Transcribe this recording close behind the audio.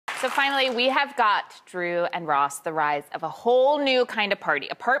So finally, we have got, Drew and Ross, the rise of a whole new kind of party.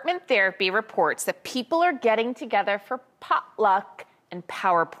 Apartment Therapy reports that people are getting together for potluck and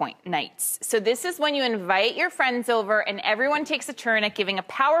PowerPoint nights. So this is when you invite your friends over and everyone takes a turn at giving a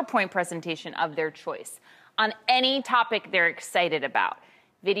PowerPoint presentation of their choice on any topic they're excited about.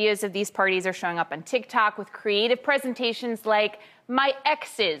 Videos of these parties are showing up on TikTok with creative presentations like "My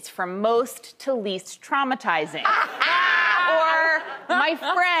exes from most to least traumatizing." Or "My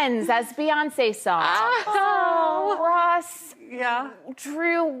friends" as Beyonce song. Oh, Ross. Yeah.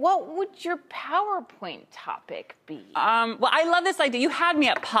 Drew, what would your PowerPoint topic be? Well, I love this idea. You had me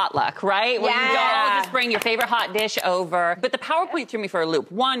at Potluck, right? Where you all just bring your favorite hot dish over. But the PowerPoint threw me for a loop.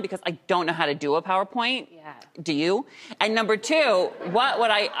 One, because I don't know how to do a PowerPoint. Yeah. Do you? And number two, what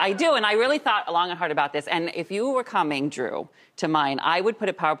would I do? And I really thought long and hard about this. And if you were coming, Drew, to mine, I would put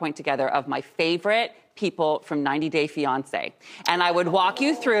a PowerPoint together of my favorite people from 90 Day Fiancé. And I would walk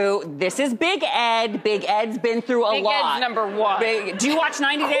you through, this is Big Ed. Big Ed's been through a lot. Big Ed's number one. Do you watch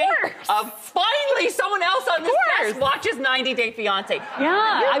 90 Day? Of course. Finally, someone else on this desk watches 90 Day Fiancé.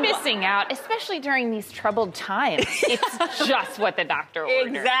 Yeah. You're missing out, especially during these troubled times. It's just what the doctor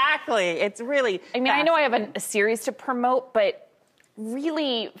ordered. Exactly. It's really I mean, I know I have a series to promote, but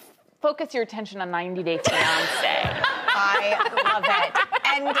really focus your attention on 90 Day Fiancé. I love it.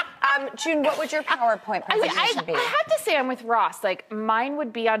 And June, what would your PowerPoint presentation be? I have to say I'm with Ross. Like, mine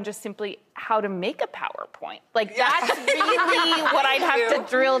would be on just simply how to make a PowerPoint. Like, that's really what I'd have to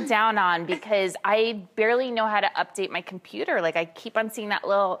drill down on, because I barely know how to update my computer. Like, I keep on seeing that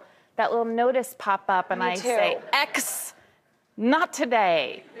little notice pop up, and I say, X, not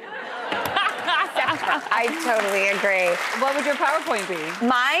today. I totally agree. What would your PowerPoint be?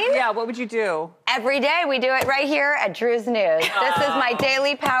 Mine? Yeah, what would you do? Every day we do it right here at Drew's News. This is my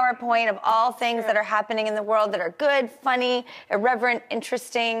daily PowerPoint of all things that are happening in the world that are good, funny, irreverent,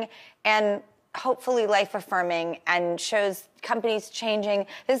 interesting, and hopefully life-affirming, and shows companies changing.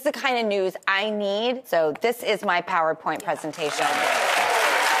 This is the kind of news I need. So this is my PowerPoint presentation.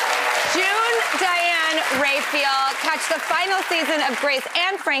 June Diane Raphael. Catch the final season of Craze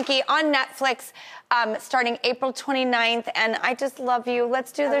and Frankie on Netflix starting April 29th. And I just love you.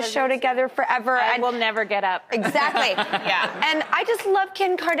 Let's do this show together forever. And we'll never get up. Exactly. Yeah. And I just love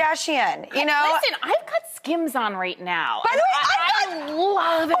Kim Kardashian, you know? Listen, I've got Skims on right now. By the way, I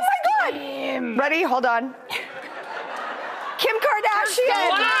love Oh my God. Skim. Ready? Hold on. Kim Kardashian.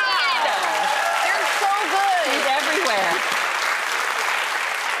 Wow. They're so good. She's everywhere.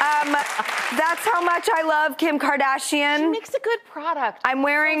 That's how much I love Kim Kardashian. She makes a good product. I'm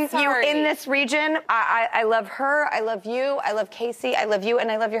wearing you in this region. I love her. I love you. I love Casey. I love you.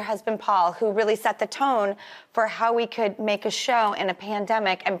 And I love your husband, Paul, who really set the tone for how we could make a show in a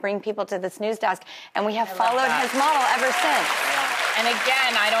pandemic and bring people to this news desk. And we have followed his model ever since. And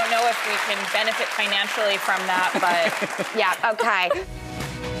again, I don't know if we can benefit financially from that, but yeah, okay.